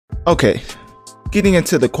Okay, getting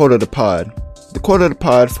into the quote of the pod. The quote of the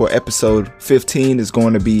pod for episode 15 is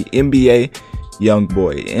going to be NBA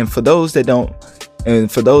Youngboy. And for those that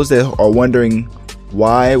are wondering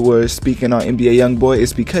why we're speaking on NBA Youngboy,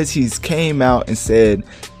 it's because he's came out and said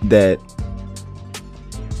that.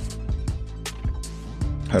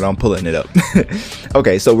 Hold on, I'm pulling it up.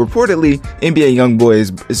 Okay, so reportedly, NBA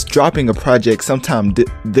Youngboy is dropping a project sometime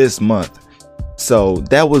this month. So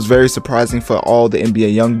that was very surprising for all the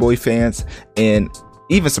NBA Youngboy fans, and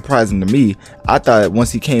even surprising to me. I thought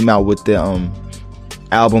once he came out with the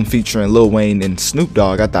album featuring Lil Wayne and Snoop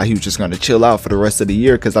Dogg, I thought he was just going to chill out for the rest of the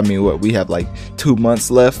year, because I mean, we have like 2 months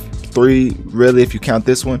left, 3 really if you count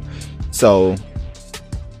this one. So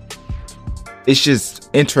it's just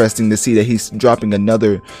interesting to see that he's dropping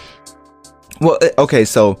another. Well, okay,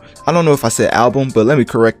 so I don't know if I said album, but let me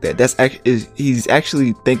correct that. He's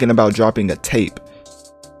actually thinking about dropping a tape,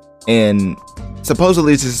 and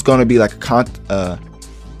supposedly this is going to be like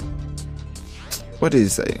what did he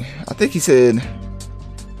say? I think he said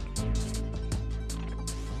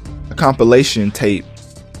a compilation tape,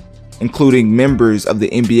 including members of the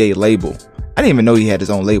NBA label. I didn't even know he had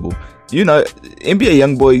his own label. You know, NBA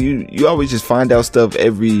Youngboy, you always just find out stuff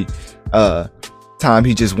every time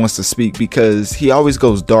he just wants to speak, because he always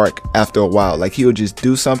goes dark after a while. Like, he'll just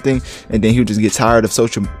do something and then he'll just get tired of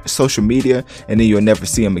social media, and then you'll never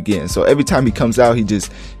see him again. So every time he comes out, he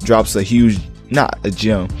just drops a huge, not a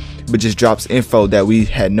gem, but just drops info that we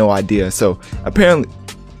had no idea. So apparently,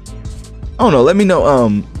 I don't know, let me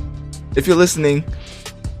know if you're listening.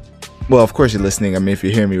 Well, of course you're listening, I mean, if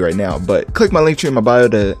you're hearing me right now, but click my link tree in my bio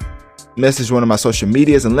to message one of my social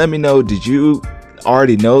medias and let me know, did you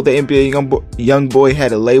already know the NBA Youngboy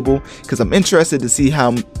had a label? Because I'm interested to see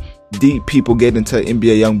how deep people get into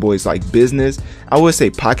NBA Youngboy's like business. I would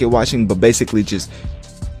say pocket watching, but basically just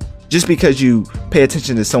because you pay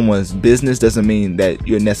attention to someone's business doesn't mean that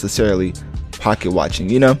you're necessarily pocket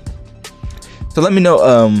watching, you know? So let me know,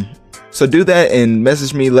 so do that and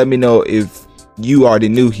message me, let me know if you already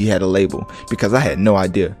knew he had a label, because I had no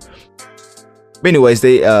idea. But anyways,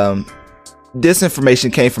 this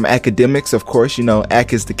information came from academics, of course. You know,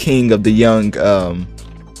 Ak is the king of the young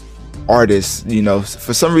artists. You know,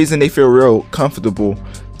 for some reason they feel real comfortable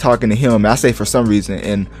talking to him. I say for some reason,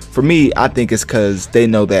 and for me, I think it's because they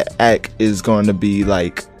know that Ak is going to be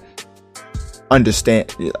like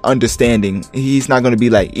understanding. He's not going to be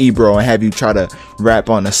like Ebro and have you try to rap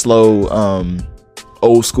on a slow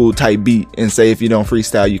old school type beat and say if you don't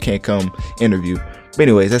freestyle you can't come interview. But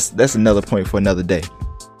anyways, that's another point for another day.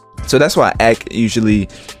 So that's why Ak usually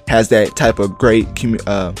has that type of great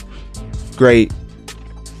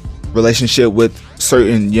relationship with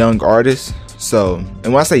certain young artists. So,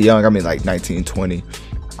 and when I say young, I mean like 19, 20.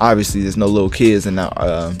 Obviously, there's no little kids in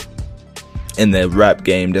the rap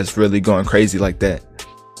game that's really going crazy like that.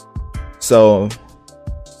 So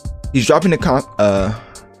he's dropping a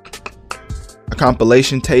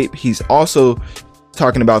compilation tape. He's also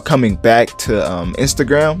talking about coming back to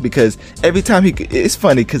Instagram, because every time it's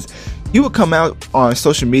funny because he would come out on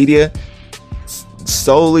social media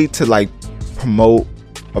solely to like promote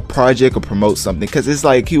a project or promote something, because it's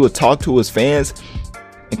like he would talk to his fans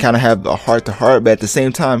and kind of have a heart to heart, but at the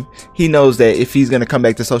same time he knows that if he's going to come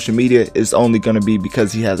back to social media, it's only going to be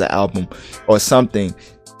because he has an album or something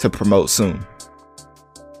to promote soon.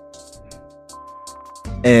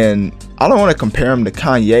 And I don't want to compare him to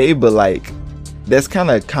Kanye, but like that's kind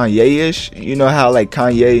of Kanye-ish. You know how like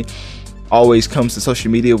Kanye always comes to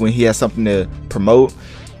social media when he has something to promote,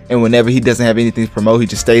 and whenever he doesn't have anything to promote, he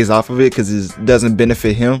just stays off of it because it doesn't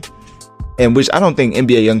benefit him. And which I don't think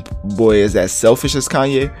NBA Youngboy is as selfish as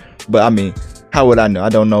Kanye, but I mean, how would I know? I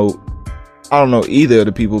don't know either of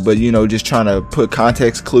the people, but you know, just trying to put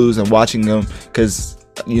context clues and watching them, because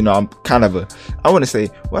you know, I'm kind of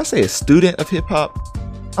I say a student of hip hop.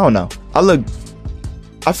 I don't know.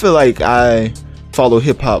 I feel like I follow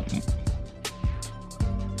hip hop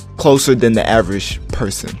closer than the average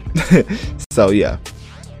person. So yeah,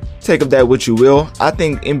 take of that what you will. I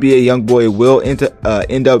think NBA Youngboy will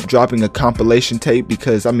end up dropping a compilation tape,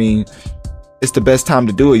 because I mean, it's the best time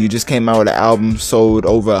to do it. You just came out with an album, sold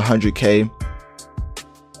over 100K.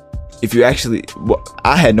 If you actually, well,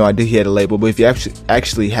 I had no idea he had a label, but if you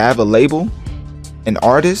actually have a label, an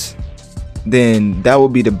artist, then that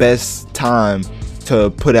would be the best time to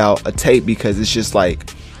put out a tape, because it's just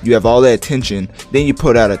like you have all that attention, then you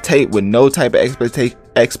put out a tape with no type of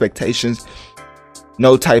expectations,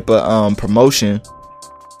 no type of promotion.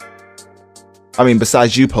 I mean,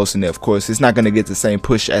 besides you posting it, of course, it's not going to get the same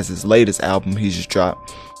push as his latest album he just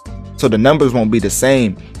dropped. So the numbers won't be the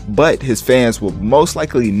same, but his fans will most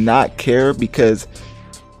likely not care, because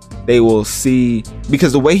they will see,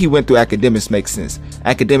 because the way he went through Academics makes sense.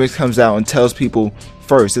 Academics comes out and tells people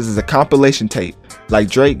first, this is a compilation tape. Like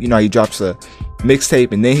Drake, you know, he drops a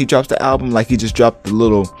mixtape and then he drops the album. Like he just dropped the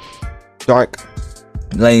little Dark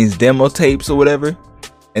Lanes demo tapes or whatever,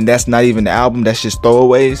 and that's not even the album, that's just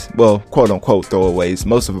throwaways. Well, quote unquote throwaways,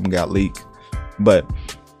 most of them got leaked. But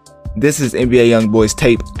this is NBA Youngboy's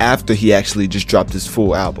tape after he actually just dropped his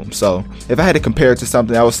full album. So if I had to compare it to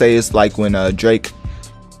something, I would say it's like when Drake,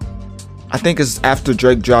 I think it's after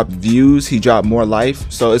Drake dropped Views, he dropped More Life.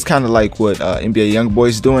 So it's kind of like what NBA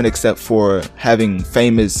Youngboy's doing, except for having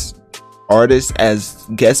famous artists as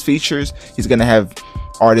guest features. He's gonna have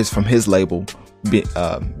artists from his label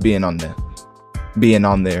being on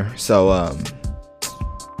there. So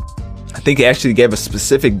I think he actually gave a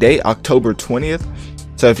specific date, October 20th.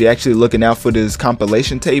 So if you're actually looking out for this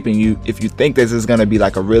compilation tape, and if you think this is gonna be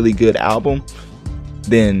like a really good album,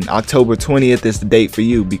 then October 20th is the date for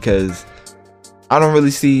you, because I don't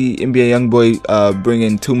really see NBA Youngboy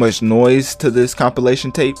bringing too much noise to this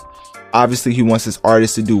compilation tape. Obviously, he wants his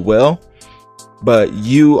artists to do well, but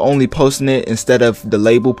you only posting it instead of the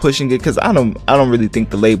label pushing it, because I don't really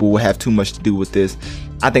think the label will have too much to do with this.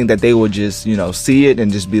 I think that they will just, you know, see it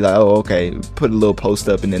and just be like, oh, okay, put a little post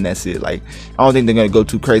up and then that's it. Like, I don't think they're gonna go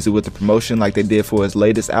too crazy with the promotion like they did for his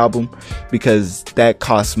latest album, because that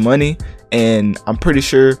costs money, and I'm pretty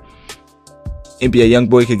sure NBA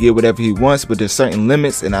Youngboy could get whatever he wants, but there's certain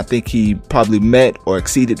limits, and I think he probably met or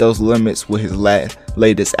exceeded those limits with his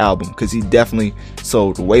latest album, because he definitely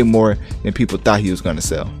sold way more than people thought he was gonna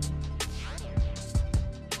sell.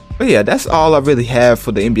 But yeah, that's all I really have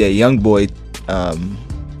for the NBA Youngboy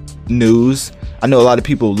news. I know a lot of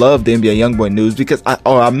people love the NBA Youngboy news, because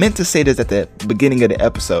I meant to say this at the beginning of the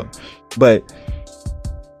episode, but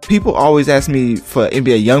people always ask me for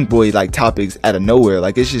NBA Youngboy like topics out of nowhere.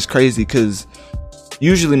 Like, it's just crazy, because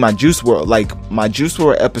usually my Juice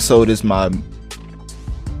WRLD episode is let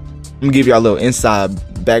me give y'all a little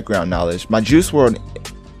inside background knowledge. My Juice WRLD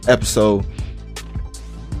episode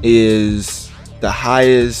is the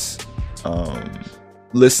highest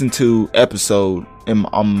listened to episode in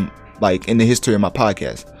the history of my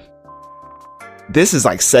podcast. This is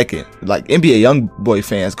like second. Like, NBA Youngboy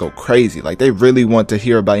fans go crazy. Like, they really want to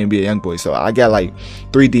hear about NBA Youngboy. So I got like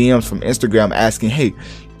 3 DMs from Instagram asking, hey,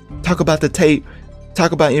 talk about the tape,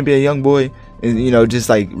 talk about NBA Youngboy, and, you know, just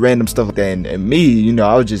like random stuff like that. And me, you know,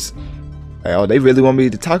 I was just like, oh, they really want me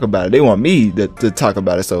to talk about it. They want me to talk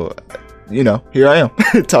about it. So, you know, here I am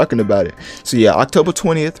talking about it. So yeah, October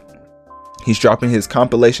 20th, he's dropping his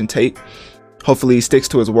compilation tape. Hopefully he sticks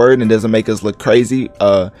to his word and doesn't make us look crazy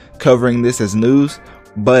covering this as news.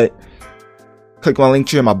 But click my link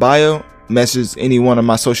here in my bio, message any one of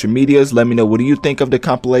my social medias, let me know, what do you think of the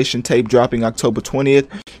compilation tape dropping October 20th,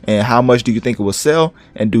 and how much do you think it will sell,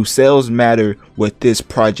 and do sales matter with this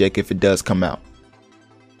project if it does come out?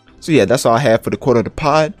 So yeah, that's all I have for the quote of the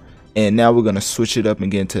pod, and now we're gonna switch it up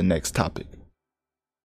and get into the next topic.